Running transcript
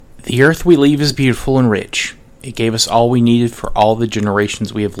The earth we leave is beautiful and rich. It gave us all we needed for all the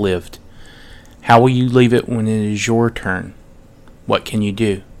generations we have lived. How will you leave it when it is your turn? What can you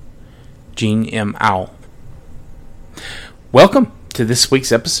do? Jean M. Auel. Welcome to this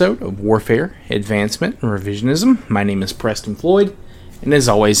week's episode of Warfare, Advancement, and Revisionism. My name is Preston Floyd, and as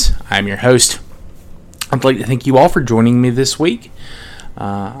always, I'm your host. I'd like to thank you all for joining me this week.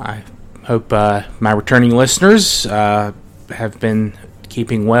 I hope my returning listeners have been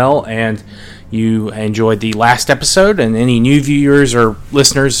keeping well, and you enjoyed the last episode, and any new viewers or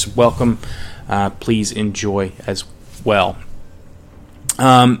listeners, welcome. Please enjoy as well.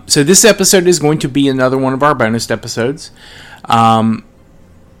 So this episode is going to be another one of our bonus episodes. And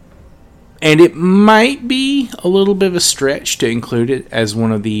it might be a little bit of a stretch to include it as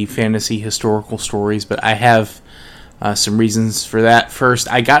one of the fantasy historical stories, but I have some reasons for that.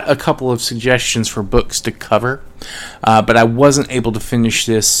 First, I got a couple of suggestions for books to cover, but I wasn't able to finish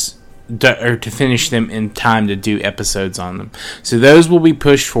them in time to do episodes on them. So those will be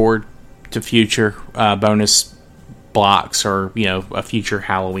pushed forward to future bonus blocks, or a future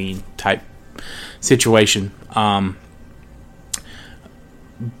Halloween type situation.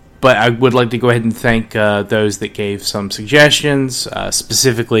 But I would like to go ahead and thank those that gave some suggestions,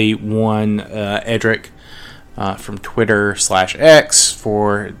 specifically one, Edric, from Twitter /X,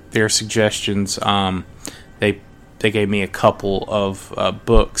 for their suggestions. They gave me a couple of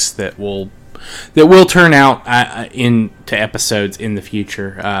books that will turn out into episodes in the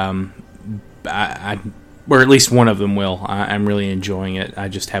future. Or at least one of them will. I'm really enjoying it. I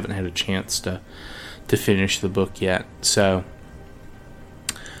just haven't had a chance to finish the book yet. So,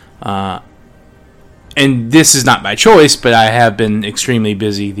 and this is not by choice, but I have been extremely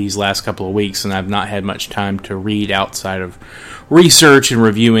busy these last couple of weeks, and I've not had much time to read outside of research and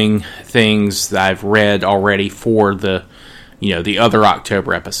reviewing things that I've read already for the other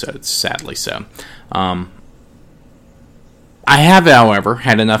October episodes, sadly so. I have, however,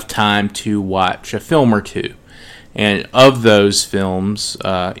 had enough time to watch a film or two, and of those films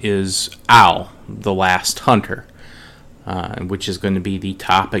is Auel, The Last Hunter, which is going to be the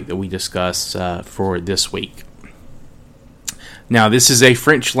topic that we discuss for this week. Now, this is a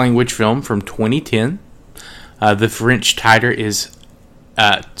French language film from 2010. The French title is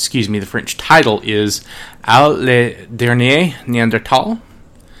Auel le Dernier Neanderthal,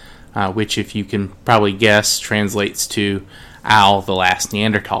 which, if you can probably guess, translates to Auel, the Last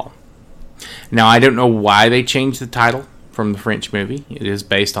Neanderthal. Now, I don't know why they changed the title from the French movie. It is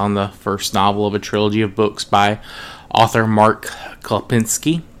based on the first novel of a trilogy of books by author Mark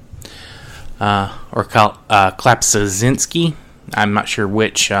Klapczynski, or Klapczynski. I'm not sure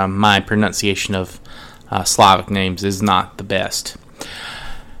which. My pronunciation of Slavic names is not the best.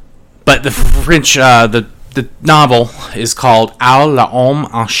 But the French, the novel is called Auel l'homme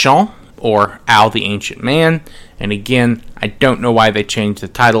ancien, or Auel the Ancient Man. And again, I don't know why they changed the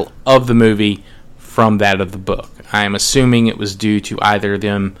title of the movie from that of the book. I am assuming it was due to either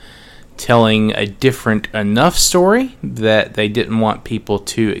them telling a different enough story that they didn't want people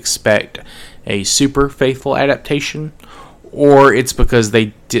to expect a super faithful adaptation, or it's because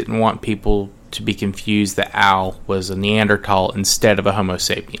they didn't want people to be confused that Auel was a Neanderthal instead of a Homo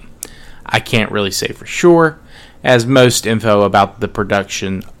sapien. I can't really say for sure, as most info about the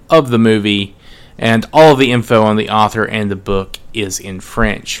production of the movie and all of the info on the author and the book is in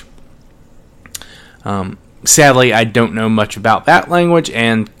French. Sadly, I don't know much about that language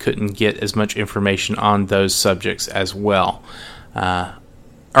and couldn't get as much information on those subjects as well. I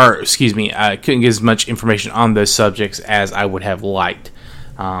couldn't get as much information on those subjects as I would have liked.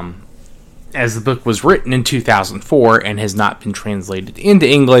 As the book was written in 2004 and has not been translated into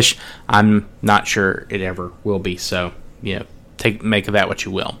English, I'm not sure it ever will be. So, make of that what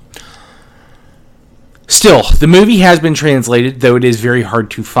you will. Still, the movie has been translated, though it is very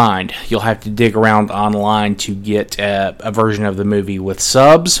hard to find. You'll have to dig around online to get a version of the movie with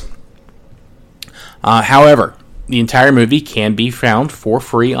subs. However, the entire movie can be found for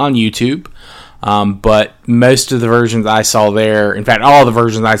free on YouTube, but most of the versions I saw there, in fact, all the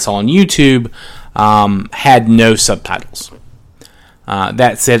versions I saw on YouTube, had no subtitles.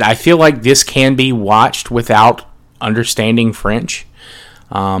 That said, I feel like this can be watched without understanding French.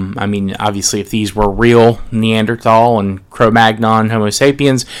 Obviously, if these were real Neanderthal and Cro-Magnon Homo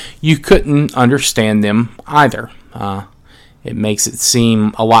sapiens, you couldn't understand them either. It makes it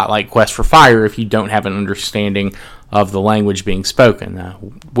seem a lot like Quest for Fire if you don't have an understanding of the language being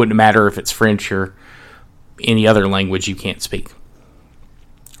spoken. Wouldn't matter if it's French or any other language you can't speak.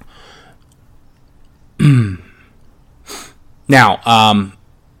 Now,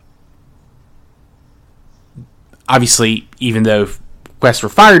 obviously, even though Quest for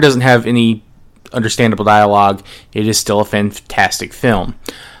Fire doesn't have any understandable dialogue. It is still a fantastic film.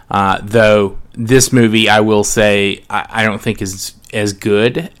 Though this movie, I will say, I don't think is as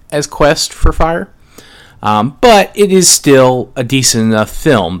good as Quest for Fire. But it is still a decent enough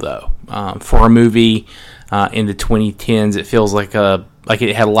film, though. For a movie in the 2010s, it feels like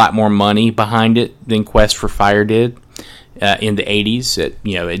it had a lot more money behind it than Quest for Fire did in the 80s.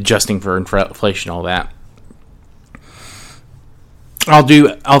 Adjusting for inflation, all that.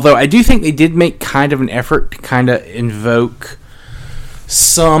 Although I do think they did make kind of an effort to kind of invoke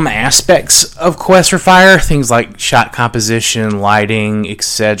some aspects of Quest for Fire, things like shot composition, lighting,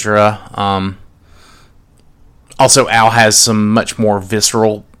 etc. Also, Al has some much more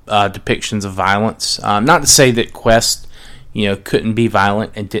visceral depictions of violence. Not to say that Quest, couldn't be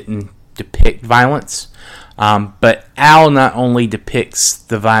violent and didn't depict violence, but Al not only depicts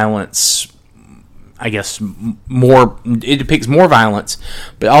the violence, I guess it depicts more violence,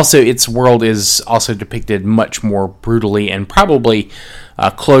 but also its world is also depicted much more brutally and probably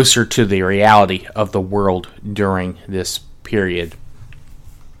closer to the reality of the world during this period.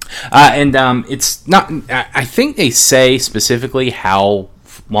 It's not, I think they say specifically how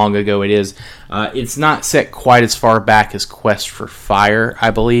long ago it is. It's not set quite as far back as Quest for Fire,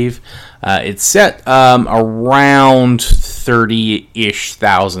 I believe. It's set around 30-ish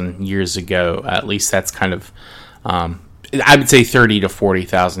thousand years ago. At least that's kind of, I would say 30 to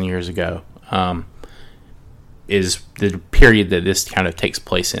 40,000 years ago is the period that this kind of takes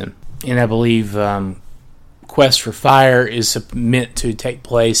place in. And I believe Quest for Fire is meant to take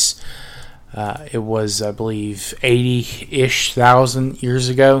place, it was, I believe, 80-ish thousand years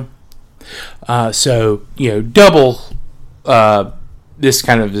ago. So, double, this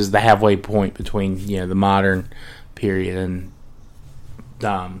kind of is the halfway point between, the modern period and,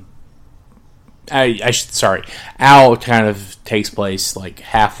 Al kind of takes place like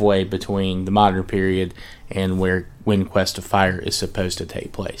halfway between the modern period and when Quest of Fire is supposed to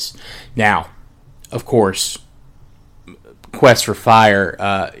take place. Now, of course, Quest for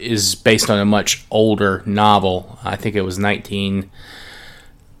Fire is based on a much older novel. I think it was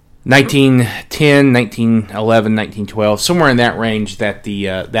 1910, 1911, 1912, somewhere in that range that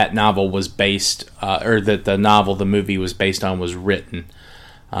that novel was based, the movie was based on, was written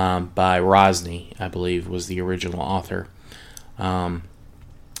by Rosny, I believe, was the original author. And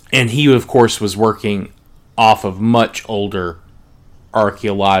he, of course, was working off of much older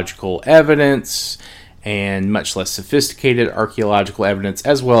archaeological evidence and much less sophisticated archaeological evidence,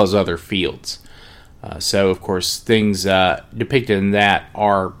 as well as other fields. So, of course, things depicted in that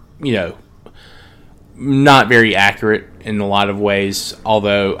are, not very accurate in a lot of ways,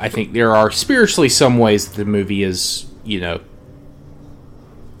 although I think there are spiritually some ways that the movie is,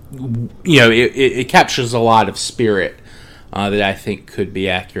 it captures a lot of spirit that I think could be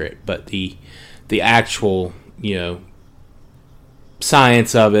accurate, but the actual,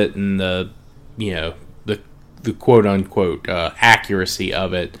 science of it and the quote unquote accuracy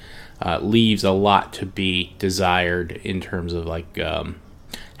of it leaves a lot to be desired in terms of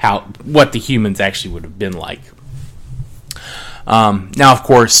what the humans actually would have been like. Now, of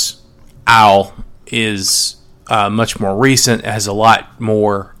course, Al is much more recent, has a lot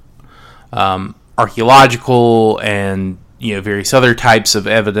more archaeological and various other types of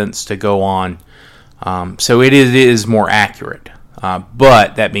evidence to go on. So it is more accurate.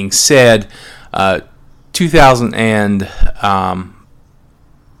 But that being said,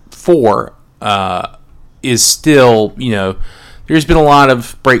 2004 is still, there's been a lot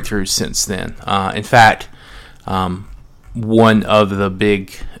of breakthroughs since then. In fact, one of the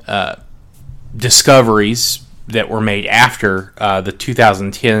big discoveries that were made after the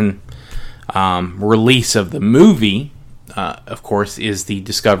 2010 release of the movie, of course, is the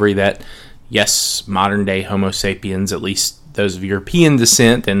discovery that, yes, modern-day Homo sapiens, at least those of European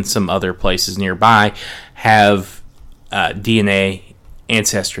descent and some other places nearby, have DNA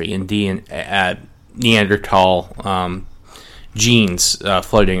ancestry and Neanderthal genes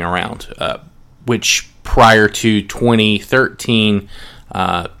floating around, which prior to 2013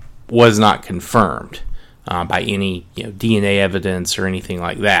 was not confirmed by any DNA evidence or anything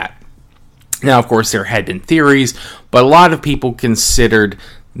like that. Now, of course, there had been theories, but a lot of people considered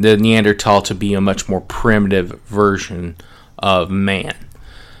the Neanderthal to be a much more primitive version of man.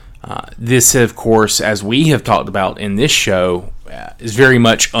 This, of course, as we have talked about in this show, is very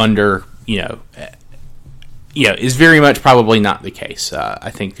much is very much probably not the case.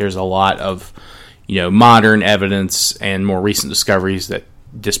 I think there's a lot of, modern evidence and more recent discoveries that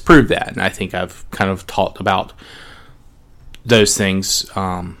disprove that, and I think I've kind of talked about those things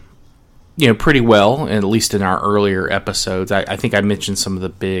pretty well, at least in our earlier episodes. I think I mentioned some of the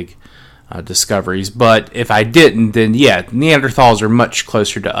big discoveries, but if I didn't, then yeah, Neanderthals are much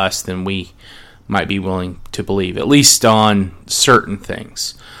closer to us than we might be willing to believe, at least on certain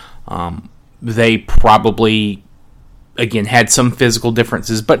things. They probably, again, had some physical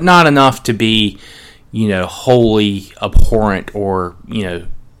differences, but not enough to be, wholly abhorrent or,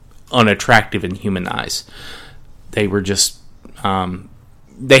 unattractive in human eyes. They were just,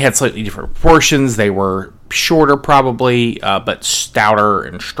 they had slightly different proportions. They were shorter probably, but stouter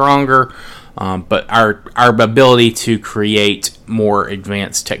and stronger. But our ability to create more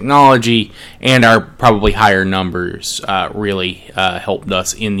advanced technology and our probably higher numbers really helped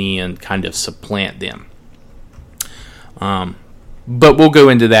us in the end kind of supplant them. But we'll go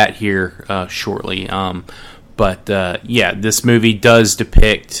into that here shortly. But this movie does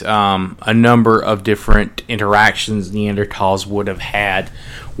depict a number of different interactions Neanderthals would have had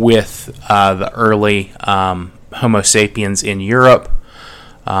with the early Homo sapiens in Europe.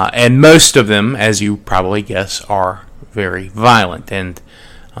 And most of them, as you probably guess, are very violent. And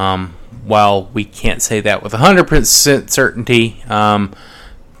while we can't say that with 100% certainty,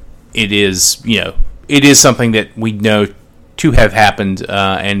 it is something that we know to have happened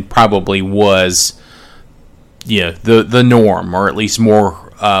and probably was the norm, or at least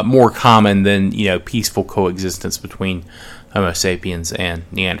more common than peaceful coexistence between Homo sapiens and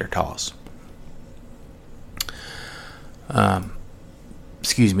Neanderthals.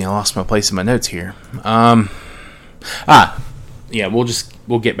 Excuse me, I lost my place in my notes here.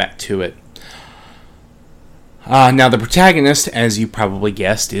 We'll get back to it. Now, the protagonist, as you probably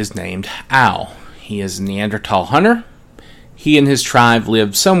guessed, is named Al. He is a Neanderthal hunter. He and his tribe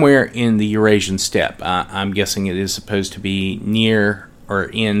live somewhere in the Eurasian steppe. I'm guessing it is supposed to be near or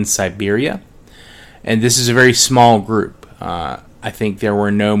in Siberia. And this is a very small group. I think there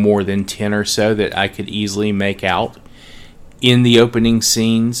were no more than 10 or so that I could easily make out in the opening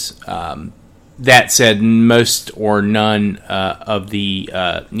scenes. That said, most or none of the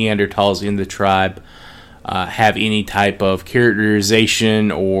Neanderthals in the tribe have any type of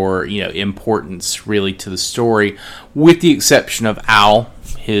characterization or importance really to the story, with the exception of Al,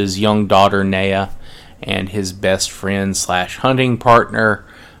 his young daughter Nea, and his best friend / hunting partner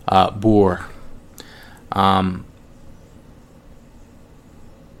Boer.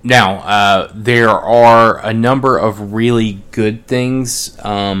 Now, there are a number of really good things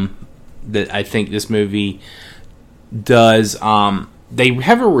that I think this movie does. They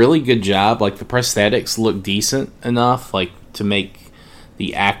have a really good job. Like, the prosthetics look decent enough, like, to make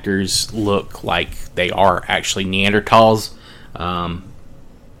the actors look like they are actually Neanderthals. I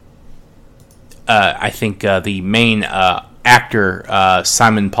think the main actor,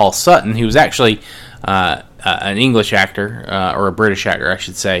 Simon Paul Sutton, he was actually an English actor, or a British actor, I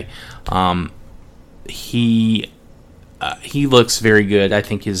should say. He looks very good. I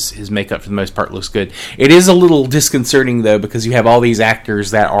think his makeup for the most part looks good. It is a little disconcerting though, because you have all these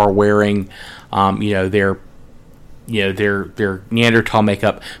actors that are wearing, their Neanderthal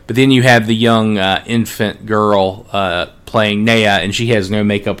makeup, but then you have the young infant girl playing Nea, and she has no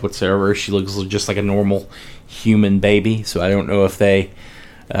makeup whatsoever. She looks just like a normal human baby. So I don't know if they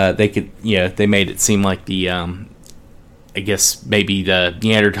could, they made it seem like I guess maybe the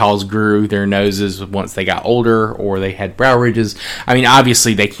Neanderthals grew their noses once they got older, or they had brow ridges. I mean,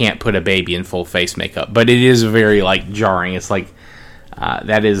 obviously they can't put a baby in full face makeup, but it is very jarring. It's like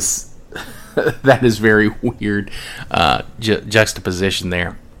that is very weird juxtaposition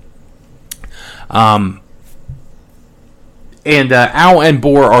there. And Al and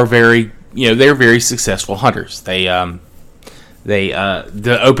Boer are very, they're very successful hunters.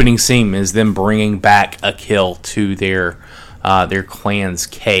 The opening scene is them bringing back a kill to their clan's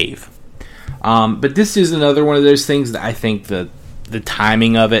cave. But this is another one of those things that I think the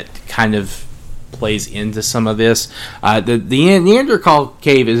timing of it kind of plays into some of this. The Neanderthal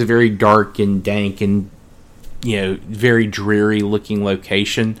cave is a very dark and dank and very dreary looking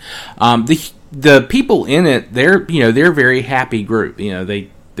location. The people in it, they're a very happy group.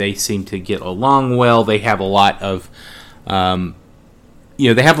 They seem to get along well. They have a lot of they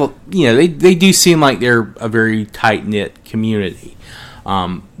do seem like they're a very tight-knit community.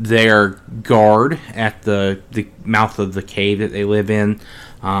 Their guard at the mouth of the cave that they live in,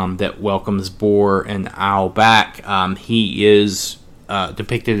 that welcomes Boer and Al back, he is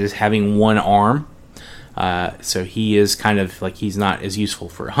depicted as having one arm. So he is kind of like, he's not as useful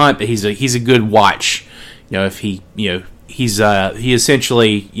for a hunt, but he's a good watch. If he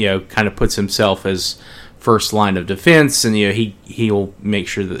essentially kind of puts himself as first line of defense, and he'll make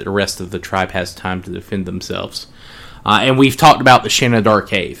sure that the rest of the tribe has time to defend themselves. And we've talked about the Shanidar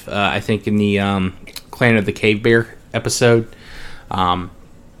Cave, I think, in the Clan of the Cave Bear episode,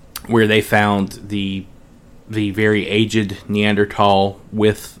 where they found the very aged Neanderthal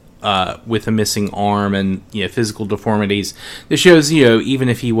with a missing arm and physical deformities. This shows even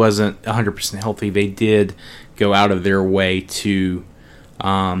if he wasn't 100% healthy, they did go out of their way to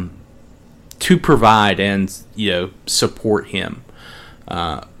provide and support him,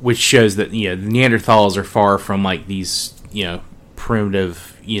 which shows that the Neanderthals are far from like these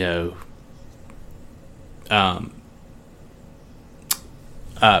primitive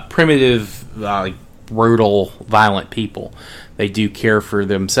like brutal, violent people. They do care for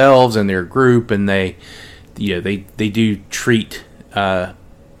themselves and their group, and they do treat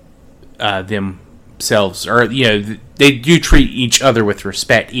themselves, or they do treat each other with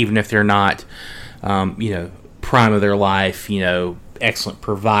respect, even if they're not prime of their life, excellent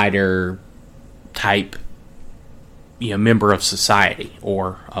provider type member of society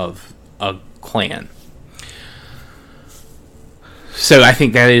or of a clan. So I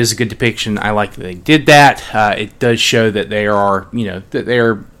think that is a good depiction. I like that they did that. It does show that they are, that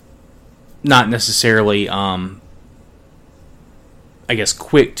they're not necessarily, I guess,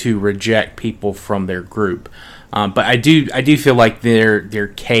 quick to reject people from their group. But I do feel like their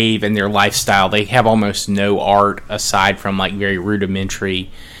cave and their lifestyle, they have almost no art aside from like very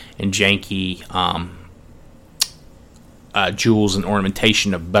rudimentary and janky jewels and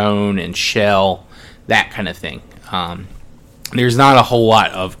ornamentation of bone and shell, that kind of thing. There's not a whole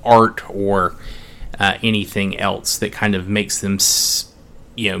lot of art or anything else that kind of makes them,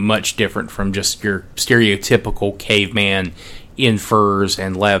 much different from just your stereotypical caveman in furs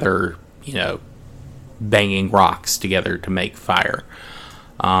and leather, banging rocks together to make fire.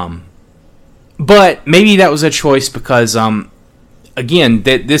 But maybe that was a choice because, again,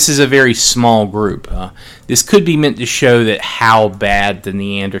 that this is a very small group. This could be meant to show that how bad the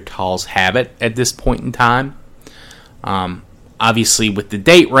Neanderthals have it at this point in time. Obviously, with the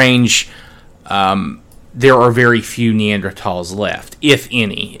date range, there are very few Neanderthals left, if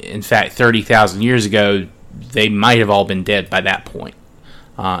any. In fact, 30,000 years ago, they might have all been dead by that point.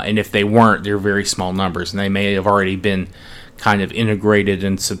 And if they weren't, they're very small numbers, and they may have already been kind of integrated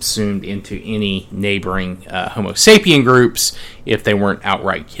and subsumed into any neighboring Homo sapien groups if they weren't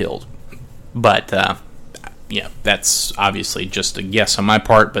outright killed. But, that's obviously just a guess on my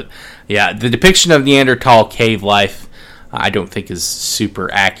part. But, yeah, the depiction of Neanderthal cave life, I don't think is super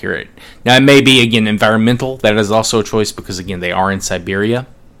accurate. Now, it may be, again, environmental. That is also a choice because, again, they are in Siberia.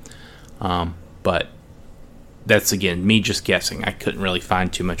 But that's, again, me just guessing. I couldn't really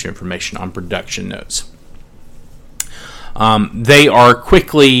find too much information on production notes. They are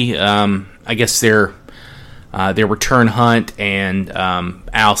quickly, I guess their return hunt and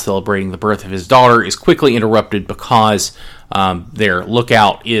Al celebrating the birth of his daughter is quickly interrupted because their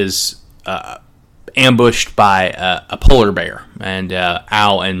lookout is ambushed by a polar bear, and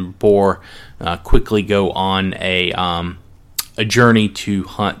Al and Boar quickly go on a journey to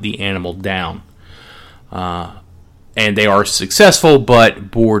hunt the animal down. And they are successful,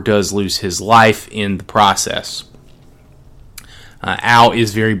 but Boar does lose his life in the process. Al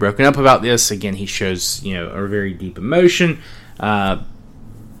is very broken up about this. Again, he shows a very deep emotion.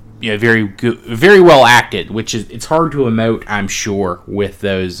 Very good, very well acted. Which is, it's hard to emote, I'm sure, with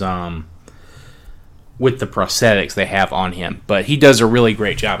those with the prosthetics they have on him. But he does a really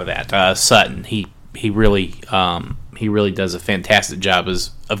great job of that. Sutton, he really does a fantastic job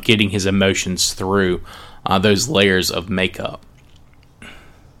of getting his emotions through those layers of makeup.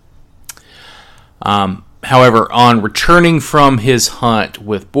 However, on returning from his hunt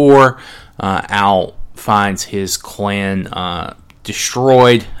with Boar, Al finds his clan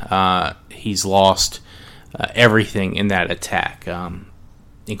destroyed. He's lost everything in that attack,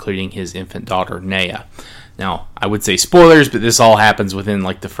 including his infant daughter, Naya. Now, I would say spoilers, but this all happens within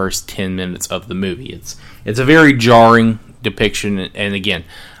like the first 10 minutes of the movie. It's a very jarring depiction, and again,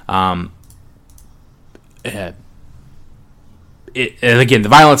 and again, the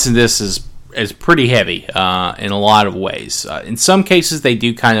violence in this is pretty heavy in a lot of ways. In some cases, they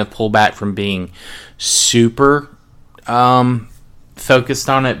do kind of pull back from being super focused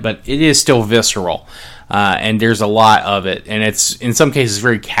on it, but it is still visceral, and there's a lot of it, and it's in some cases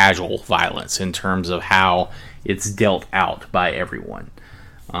very casual violence in terms of how it's dealt out by everyone.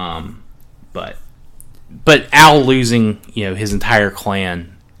 But Al losing his entire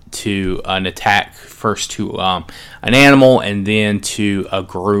clan to an attack, first to an animal and then to a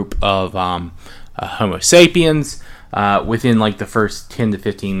group of Homo sapiens within like the first 10 to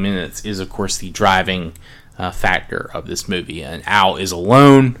 15 minutes is of course the driving factor of this movie. And Al is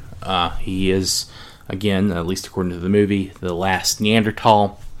alone. He is Again, at least according to the movie, the last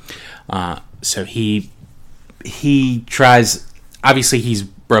Neanderthal. So he tries. Obviously, he's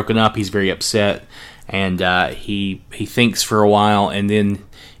broken up. He's very upset, and he thinks for a while, and then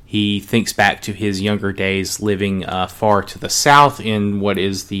he thinks back to his younger days living far to the south in what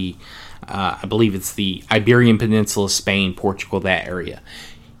is the, I believe it's the Iberian Peninsula, Spain, Portugal, that area.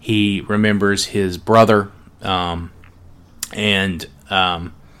 He remembers his brother and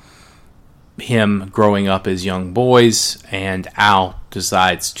him growing up as young boys, and Al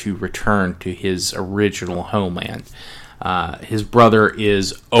decides to return to his original homeland. His brother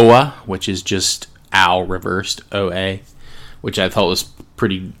is Oa, which is just Al reversed, O-A, which I thought was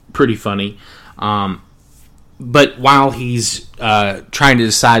pretty funny. But while he's trying to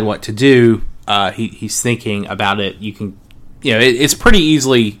decide what to do, he's thinking about it. It's pretty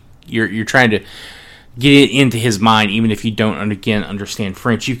easily, you're trying to get it into his mind, even if you don't understand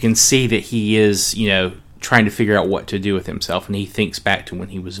French. You can see that he is, trying to figure out what to do with himself, and he thinks back to when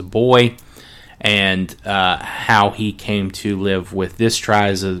he was a boy and how he came to live with this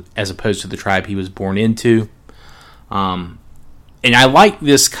tribe as opposed to the tribe he was born into. And I like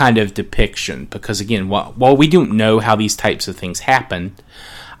this kind of depiction because, again, while we don't know how these types of things happen,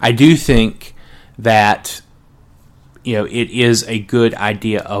 I do think that it is a good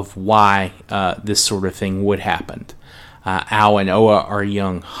idea of why this sort of thing would happen. Al and Oa are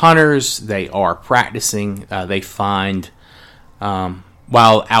young hunters. They are practicing. They find,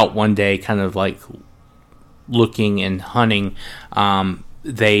 while out one day kind of like looking and hunting,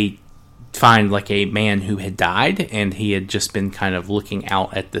 they find like a man who had died, and he had just been kind of looking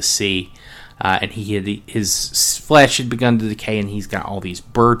out at the sea. And his flesh had begun to decay, and he's got all these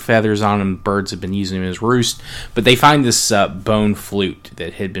bird feathers on him. Birds have been using him as roost. But they find this bone flute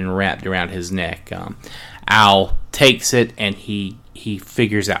that had been wrapped around his neck. Al takes it, and he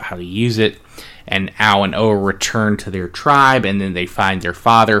figures out how to use it. And Al and Oa return to their tribe, and then they find their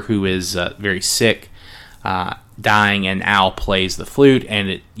father, who is very sick, dying, and Al plays the flute,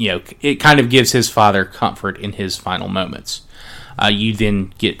 and it kind of gives his father comfort in his final moments. You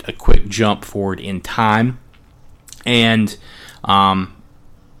then get a quick jump forward in time, and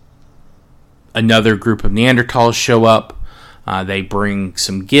another group of Neanderthals show up. They bring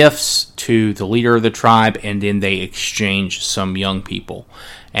some gifts to the leader of the tribe, and then they exchange some young people.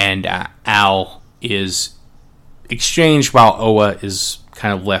 And Al is exchanged while Oa is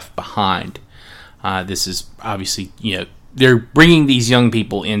kind of left behind. This is obviously, they're bringing these young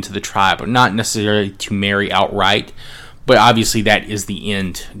people into the tribe, but not necessarily to marry outright. But obviously that is the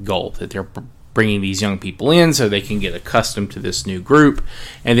end goal, that they're bringing these young people in so they can get accustomed to this new group,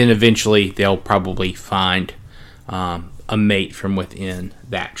 and then eventually they'll probably find a mate from within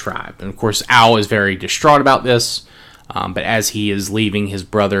that tribe. And of course, Al is very distraught about this, but as he is leaving, his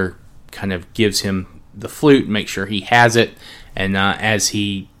brother kind of gives him the flute, make sure he has it, and as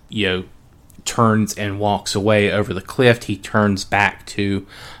he turns and walks away over the cliff, he turns back to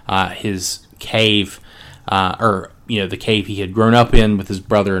his cave, the cave he had grown up in with his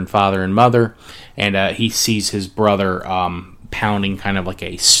brother and father and mother, and he sees his brother pounding kind of like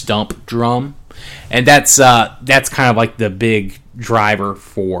a stump drum, and that's kind of like the big driver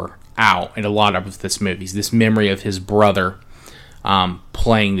for Al in a lot of this movie. This memory of his brother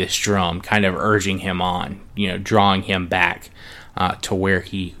playing this drum, kind of urging him on, drawing him back to where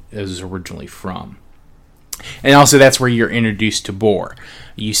he is originally from. And also that's where you're introduced to Boar.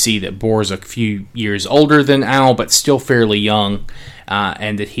 You see that Boar's a few years older than Al, but still fairly young,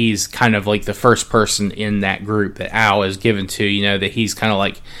 and that he's kind of like the first person in that group that Al is given to, that he's kind of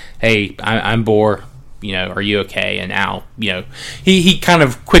like, hey, I'm Boar, are you okay? And Al, he kind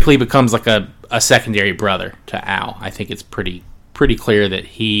of quickly becomes like a secondary brother to Al. I think it's pretty clear that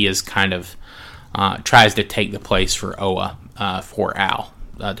he is kind of tries to take the place for Oa for Al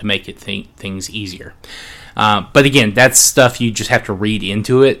to make it things easier. But again, that's stuff you just have to read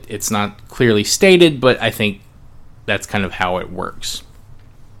into it. It's not clearly stated, but I think that's kind of how it works.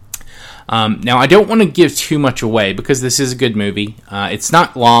 Now, I don't want to give too much away because this is a good movie. It's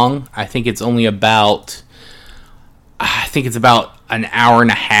not long. I think it's only about an hour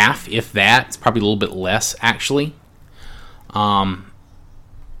and a half, if that. It's probably a little bit less, actually. But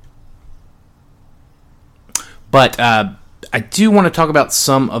I do want to talk about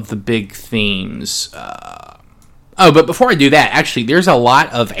some of the big themes. But before I do that, actually, there's a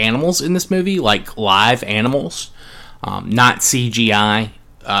lot of animals in this movie, like live animals, not CGI.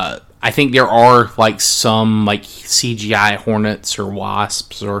 I think there are like some like CGI hornets or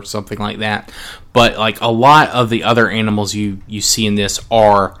wasps or something like that, but like a lot of the other animals you see in this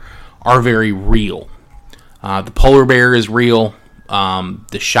are very real. The polar bear is real.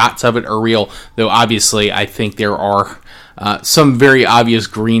 The shots of it are real, though obviously I think there are some very obvious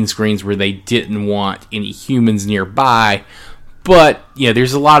green screens where they didn't want any humans nearby. But yeah,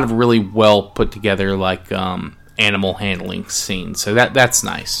 there's a lot of really well put together like animal handling scenes, so that's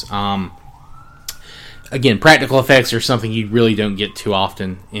nice. Again, practical effects are something you really don't get too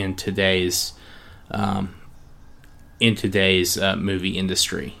often in today's movie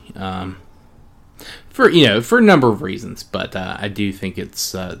industry. For a number of reasons, but I do think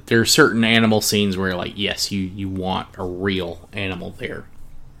it's there are certain animal scenes where, like, yes, you want a real animal there.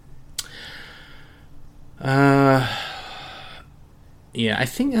 Yeah, I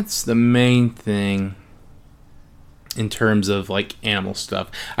think that's the main thing in terms of like animal stuff.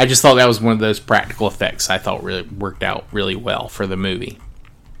 I just thought that was one of those practical effects I thought really worked out really well for the movie.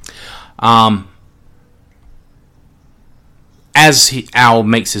 As Al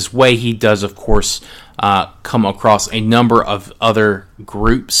makes his way, he does, of course, come across a number of other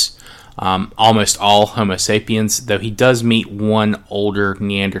groups, almost all Homo sapiens, though he does meet one older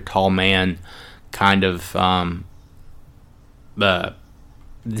Neanderthal man kind of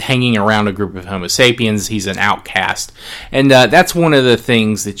hanging around a group of Homo sapiens. He's an outcast. And that's one of the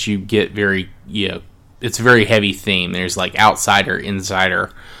things that you get very, it's a very heavy theme. There's like outsider,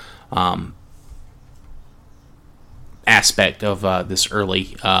 insider aspect of this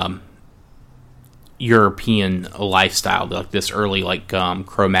early European lifestyle, like this early like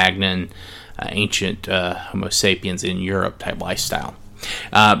Cro-Magnon, ancient Homo sapiens in Europe type lifestyle.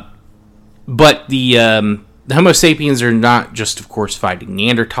 But the Homo sapiens are not just, of course, fighting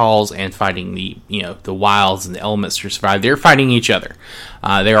Neanderthals and fighting the wilds and the elements to survive. They're fighting each other.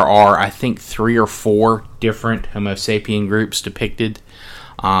 There are, I think, 3 or 4 different Homo sapien groups depicted.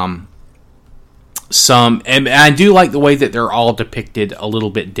 And I do like the way that they're all depicted a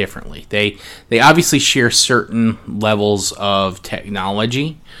little bit differently. They obviously share certain levels of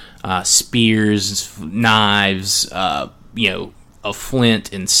technology, spears, knives, a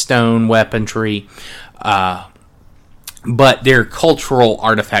flint and stone weaponry, but their cultural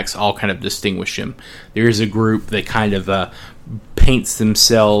artifacts all kind of distinguish them. There is a group that kind of paints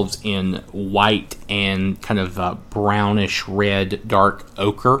themselves in white and kind of brownish red, dark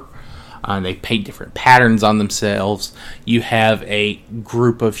ochre. They paint different patterns on themselves. You have a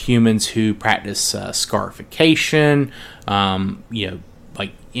group of humans who practice scarification,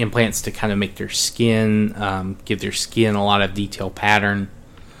 like implants to kind of make their skin, give their skin a lot of detail pattern.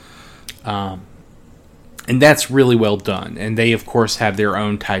 And that's really well done. And they, of course, have their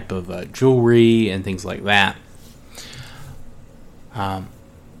own type of jewelry and things like that.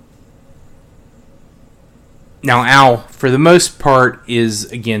 Now, Al, for the most part,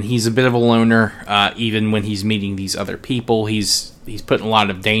 he's a bit of a loner. Even when he's meeting these other people, he's put in a lot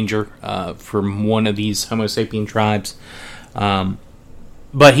of danger from one of these Homo sapien tribes.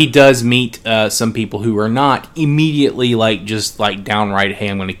 But he does meet some people who are not immediately just downright, hey,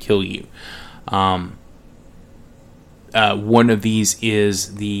 I'm going to kill you. One of these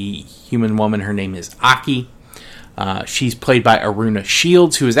is the human woman. Her name is Aki. She's played by Aruna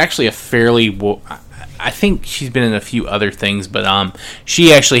Shields, who is actually a fairly... I think she's been in a few other things, but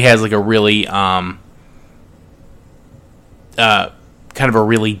she actually has like a really... kind of a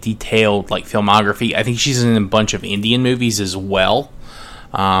really detailed filmography. I think she's in a bunch of Indian movies as well.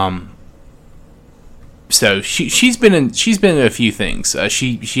 So she's been in a few things.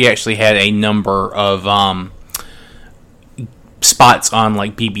 She actually had a number of spots on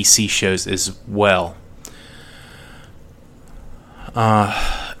BBC shows as well.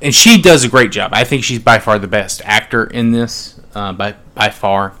 And she does a great job. I think she's by far the best actor in this, by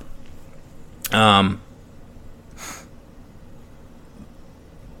far. And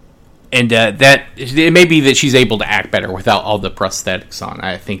that it may be that she's able to act better without all the prosthetics on.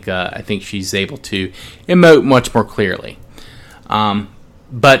 I think she's able to emote much more clearly.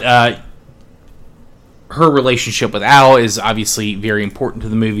 But her relationship with Al is obviously very important to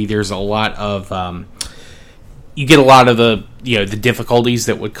the movie. There's a lot of you get a lot of the the difficulties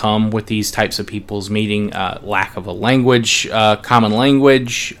that would come with these types of people's meeting. Lack of a language, common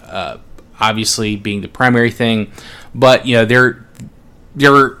language, obviously being the primary thing. But the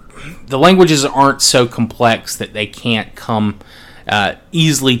languages aren't so complex that they can't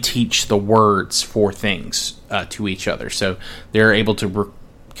easily teach the words for things to each other. So they're able to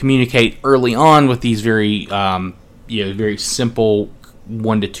communicate early on with these very very simple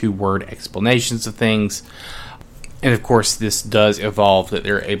 1 to 2 word explanations of things. And of course, this does evolve that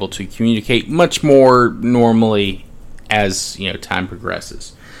they're able to communicate much more normally as time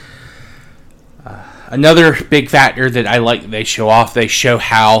progresses. Another big factor that I like they show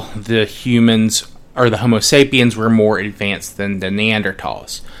how the humans or the Homo sapiens were more advanced than the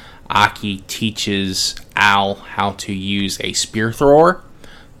Neanderthals. Aki teaches Al how to use a spear thrower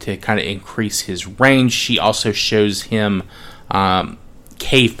to kind of increase his range. She also shows him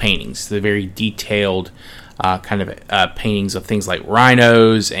cave paintings, the very detailed paintings of things like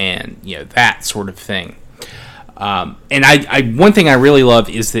rhinos and that sort of thing. And I one thing I really love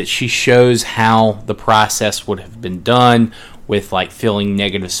is that she shows how the process would have been done with like filling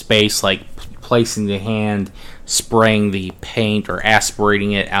negative space, like placing the hand, spraying the paint or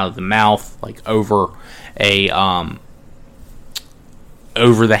aspirating it out of the mouth, like over the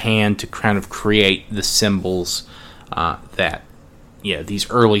hand to kind of create the symbols that these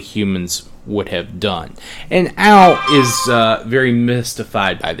early humans would have done. And Al is very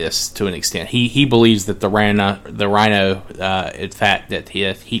mystified by this to an extent. He believes that the rhino, in fact, that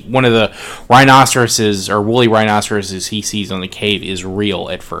he one of the rhinoceroses or woolly rhinoceroses he sees on the cave is real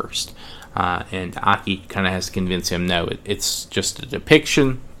at first. And Aki kind of has to convince him, no, it's just a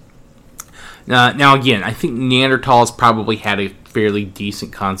depiction. Now again, I think Neanderthals probably had a fairly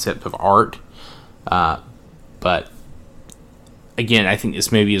decent concept of art, but again, I think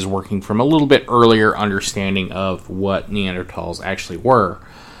this maybe is working from a little bit earlier understanding of what Neanderthals actually were.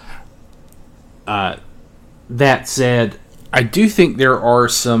 That said, I do think there are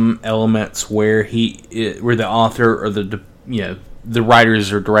some elements where the author or the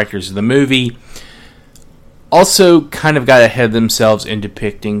writers or directors of the movie also kind of got ahead of themselves in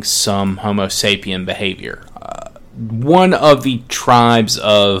depicting some Homo sapien behavior. One of the tribes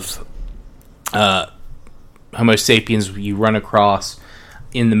of Homo sapiens you run across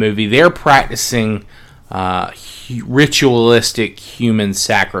in the movie, they're practicing ritualistic human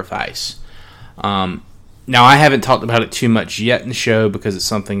sacrifice. Now, I haven't talked about it too much yet in the show because it's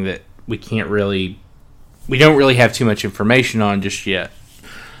something that we don't really have too much information on just yet.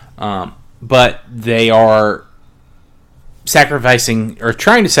 But they are sacrificing, or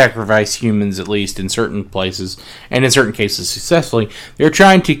trying to sacrifice humans, at least in certain places, and in certain cases successfully. They're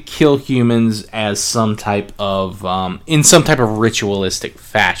trying to kill humans as some type of, in some type of ritualistic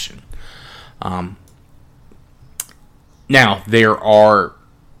fashion. Now, there are,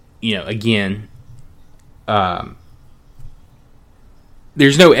 again,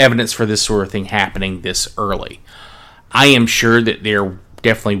 there's no evidence for this sort of thing happening this early. I am sure that there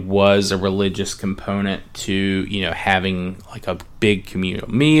definitely was a religious component to, having like a big communal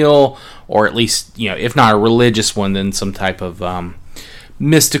meal, or at least, if not a religious one, then some type of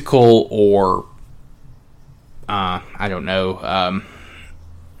mystical or,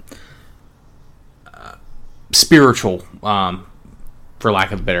 spiritual, for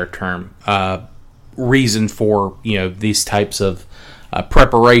lack of a better term, reason for, these types of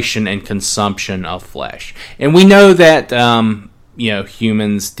preparation and consumption of flesh. And we know that,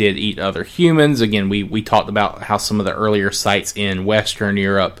 humans did eat other humans. Again, we talked about how some of the earlier sites in Western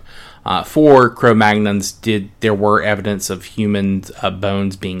Europe for Cro-Magnons there were evidence of human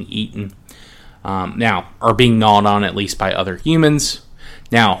bones being eaten. Or being gnawed on, at least by other humans.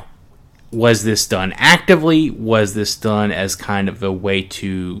 Now, was this done actively? Was this done as kind of a way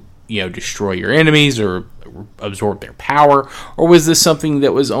to, destroy your enemies or absorb their power? Or was this something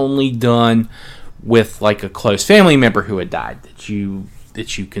that was only done with like a close family member who had died, that you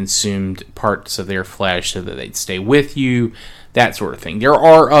consumed parts of their flesh so that they'd stay with you, that sort of thing? There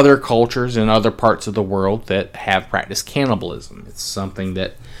are other cultures in other parts of the world that have practiced cannibalism. It's something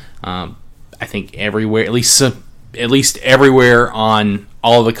that I think everywhere, at least everywhere on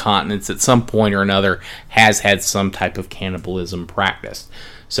all the continents at some point or another, has had some type of cannibalism practiced.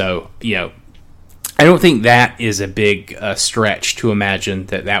 So, I don't think that is a big stretch to imagine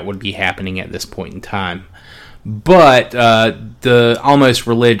that would be happening at this point in time. But the almost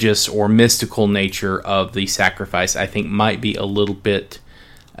religious or mystical nature of the sacrifice, I think, might be a little bit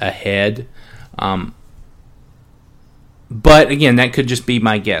ahead. But again, that could just be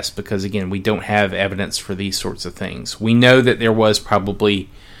my guess, because again, we don't have evidence for these sorts of things. We know that there was probably,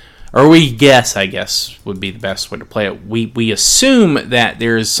 or we guess, I guess, would be the best way to play it. We assume that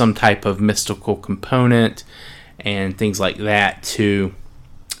there is some type of mystical component and things like that to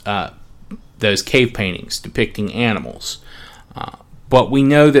those cave paintings depicting animals. But we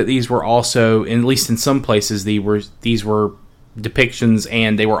know that these were also, at least in some places, these were depictions,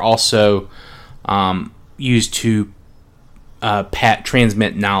 and they were also used to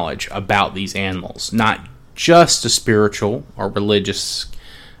transmit knowledge about these animals, not just a spiritual or religious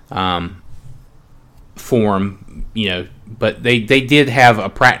form, but they did have a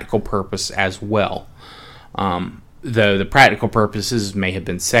practical purpose as well. Though the practical purposes may have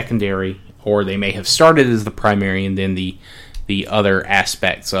been secondary, or they may have started as the primary, and then the the other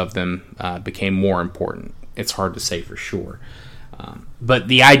aspects of them became more important. It's hard to say for sure. But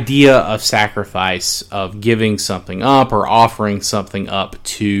the idea of sacrifice, of giving something up or offering something up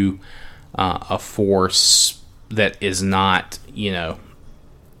to a force that is not, that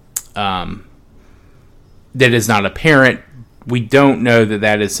is not apparent, we don't know that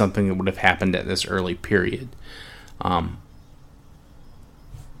that is something that would have happened at this early period.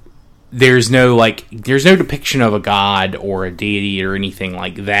 There's no depiction of a god or a deity or anything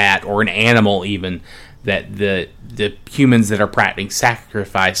like that, or an animal even, that the humans that are practicing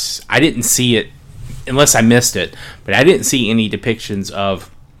sacrifice, I didn't see it, unless I missed it, but I didn't see any depictions of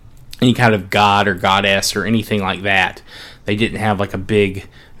any kind of god or goddess or anything like that. They didn't have like a big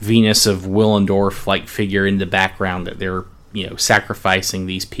Venus of Willendorf like figure in the background that they're sacrificing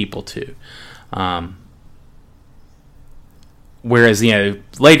these people to. Whereas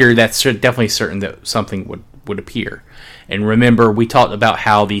later that's definitely certain that something would appear. And remember, we talked about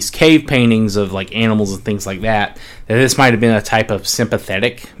how these cave paintings of like animals and things like that this might have been a type of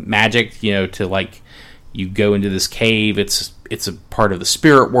sympathetic magic, to like, you go into this cave, it's a part of the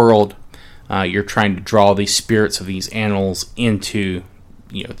spirit world. You're trying to draw these spirits of these animals into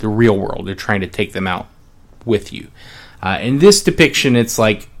the real world. They're trying to take them out with you. In this depiction, it's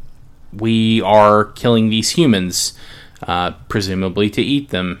like we are killing these humans, presumably to eat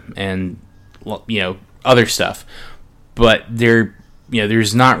them and other stuff. But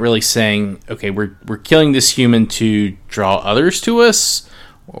there's not really saying, okay, we're killing this human to draw others to us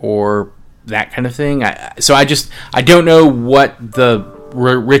or that kind of thing. So I don't know what the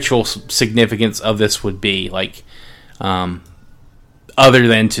ritual significance of this would be, like, other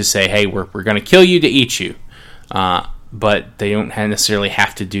than to say, hey, we're going to kill you to eat you. But they don't necessarily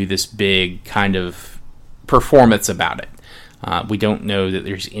have to do this big kind of performance about it. We don't know that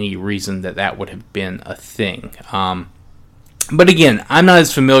there's any reason that would have been a thing. But again, I'm not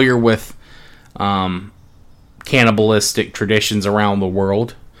as familiar with cannibalistic traditions around the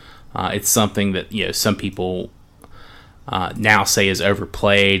world. It's something that some people now say is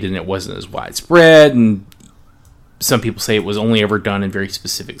overplayed and it wasn't as widespread, and some people say it was only ever done in very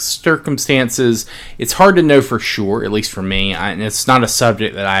specific circumstances. It's hard to know for sure, at least for me, and it's not a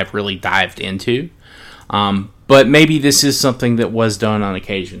subject that I've really dived into. But maybe this is something that was done on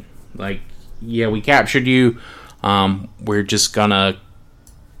occasion. Like, yeah, we captured you. We're just gonna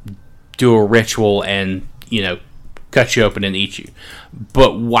do a ritual and, cut you open and eat you.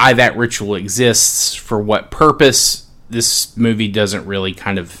 But why that ritual exists, for what purpose, this movie doesn't really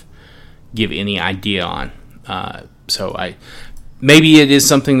kind of give any idea on. So maybe it is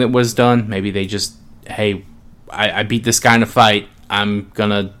something that was done. Maybe they just, hey, I beat this guy in a fight. I'm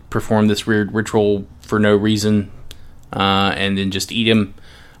gonna perform this weird ritual for no reason, and then just eat him.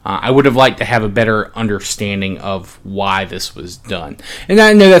 I would have liked to have a better understanding of why this was done. And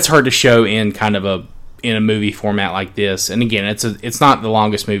I know that's hard to show in kind of in a movie format like this. And again, it's not the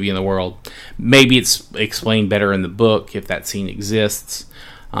longest movie in the world. Maybe it's explained better in the book if that scene exists.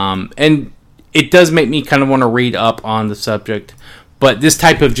 And it does make me kind of want to read up on the subject. But this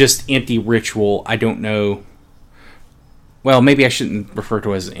type of just empty ritual, I don't know. Well, maybe I shouldn't refer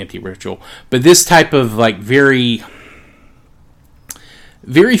to it as an empty ritual. But this type of like very,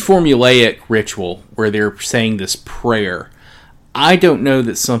 very formulaic ritual where they're saying this prayer, I don't know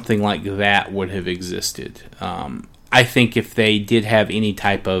that something like that would have existed. I think if they did have any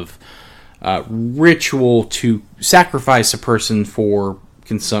type of ritual to sacrifice a person for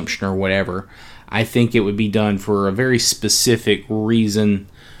consumption or whatever, I think it would be done for a very specific reason,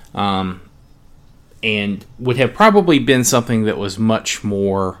 and would have probably been something that was much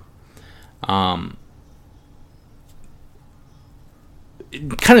more kind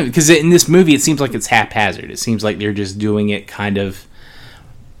of, because in this movie it seems like it's haphazard. It seems like they're just doing it kind of,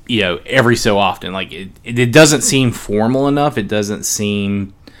 every so often. Like it doesn't seem formal enough. It doesn't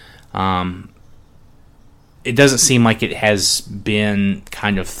seem like it has been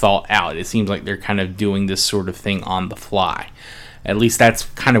kind of thought out. It seems like they're kind of doing this sort of thing on the fly. At least that's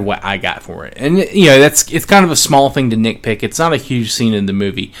kind of what I got for it. And it's kind of a small thing to nitpick. It's not a huge scene in the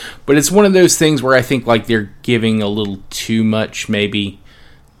movie, but it's one of those things where I think like they're giving a little too much maybe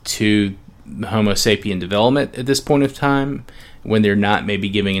to Homo sapien development at this point of time, when they're not maybe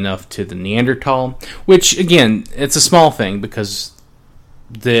giving enough to the Neanderthal. Which again, it's a small thing because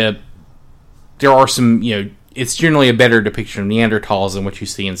there are some, it's generally a better depiction of Neanderthals than what you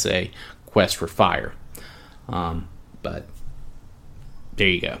see in, say, Quest for Fire. But there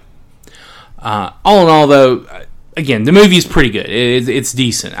you go. All in all, though, again, the movie is pretty good. It's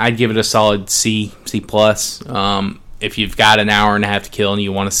decent. I'd give it a solid C+. If you've got an hour and a half to kill and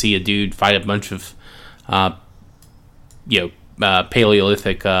you want to see a dude fight a bunch of,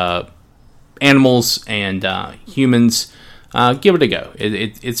 Paleolithic animals and humans, give it a go.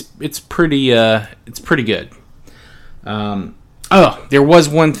 It's pretty good. There was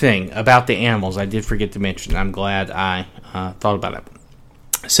one thing about the animals I did forget to mention. I'm glad I thought about it.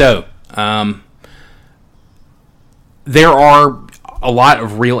 So, there are a lot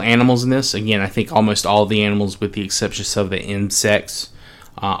of real animals in this. Again, I think almost all the animals, with the exception of the insects,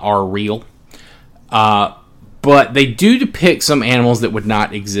 are real. But they do depict some animals that would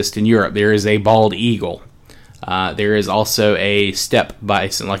not exist in Europe. There is a bald eagle. There is also a steppe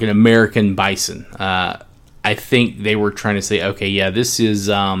bison, like an American bison. I think they were trying to say, okay, yeah, this is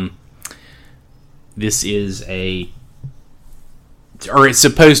a, or it's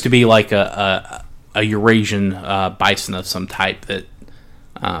supposed to be like a Eurasian bison of some type that,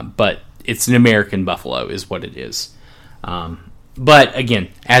 but it's an American buffalo is what it is. But again,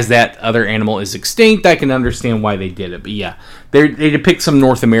 as that other animal is extinct, I can understand why they did it. But yeah, they depict some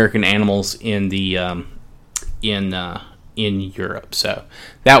North American animals in the in Europe. So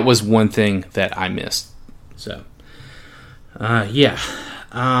that was one thing that I missed. So yeah.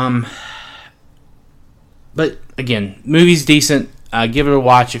 But again, movie's decent. Give it a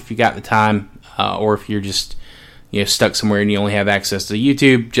watch if you got the time, or if you're just stuck somewhere and you only have access to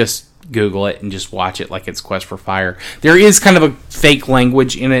YouTube. Just Google it and just watch it like it's Quest for Fire. There is kind of a fake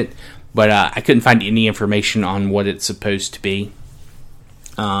language in it, but I couldn't find any information on what it's supposed to be.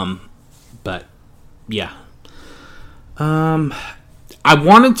 But yeah, I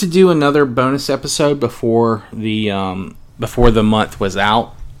wanted to do another bonus episode before the month was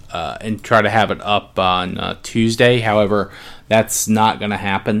out, and try to have it up on Tuesday. However, that's not going to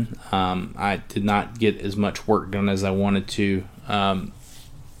happen. I did not get as much work done as I wanted to.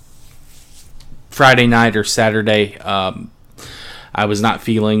 Friday night or Saturday, I was not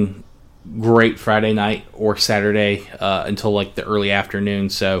feeling great Friday night or Saturday until like the early afternoon,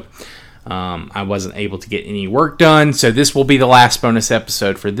 so I wasn't able to get any work done. So this will be the last bonus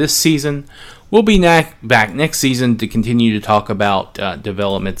episode for this season. We'll be back next season to continue to talk about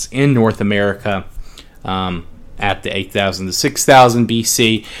developments in North America at the 8,000 to 6,000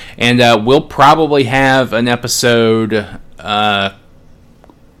 BC, and we'll probably have an episode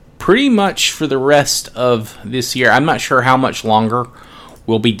pretty much for the rest of this year. I'm not sure how much longer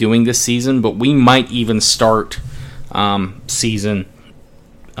we'll be doing this season, but we might even start season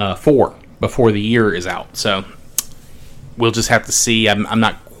 4 before the year is out. So we'll just have to see. I'm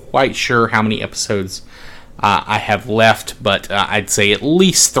not quite sure how many episodes I have left, but I'd say at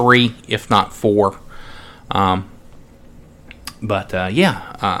least 3, if not 4. I'm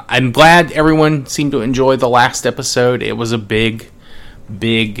glad everyone seemed to enjoy the last episode. It was a big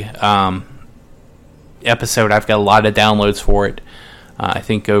episode. I've got a lot of downloads for it. I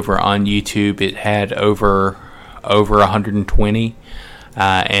think over on YouTube it had over 120,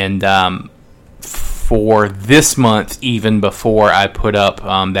 and for this month, even before I put up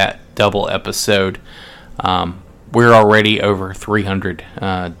that double episode, we're already over 300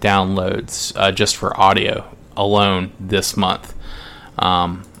 downloads just for audio alone this month.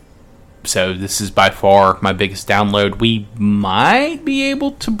 So this is by far my biggest download. We might be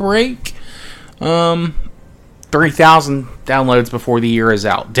able to break 3,000 downloads before the year is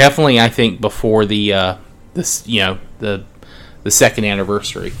out. Definitely, I think before the second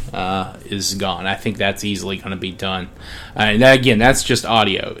anniversary is gone. I think that's easily going to be done. And again, that's just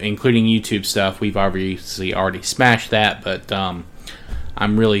audio, including YouTube stuff. We've obviously already smashed that, but I'm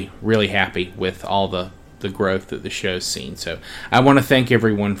really, really happy with all the growth that the show's seen. So I want to thank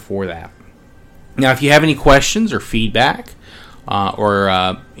everyone for that. Now, if you have any questions or feedback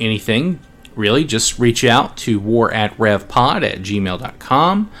or anything, really, just reach out to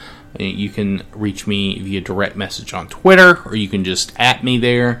waratRevPod@gmail.com. You can reach me via direct message on Twitter, or you can just @ me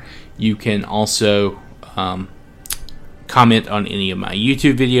there. You can also comment on any of my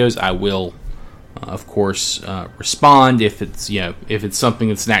YouTube videos. I will, of course, respond if it's something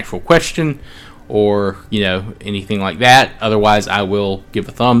that's an actual question, or anything like that. Otherwise, I will give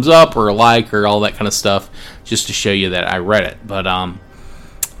a thumbs up or a like or all that kind of stuff just to show you that I read it. But I'd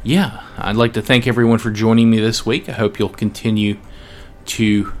like to thank everyone for joining me this week. I hope you'll continue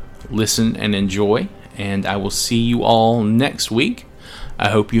to listen and enjoy, and I will see you all next week. I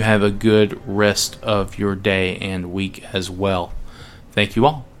hope you have a good rest of your day and week as well. Thank you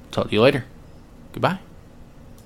all. Talk to you later. Goodbye.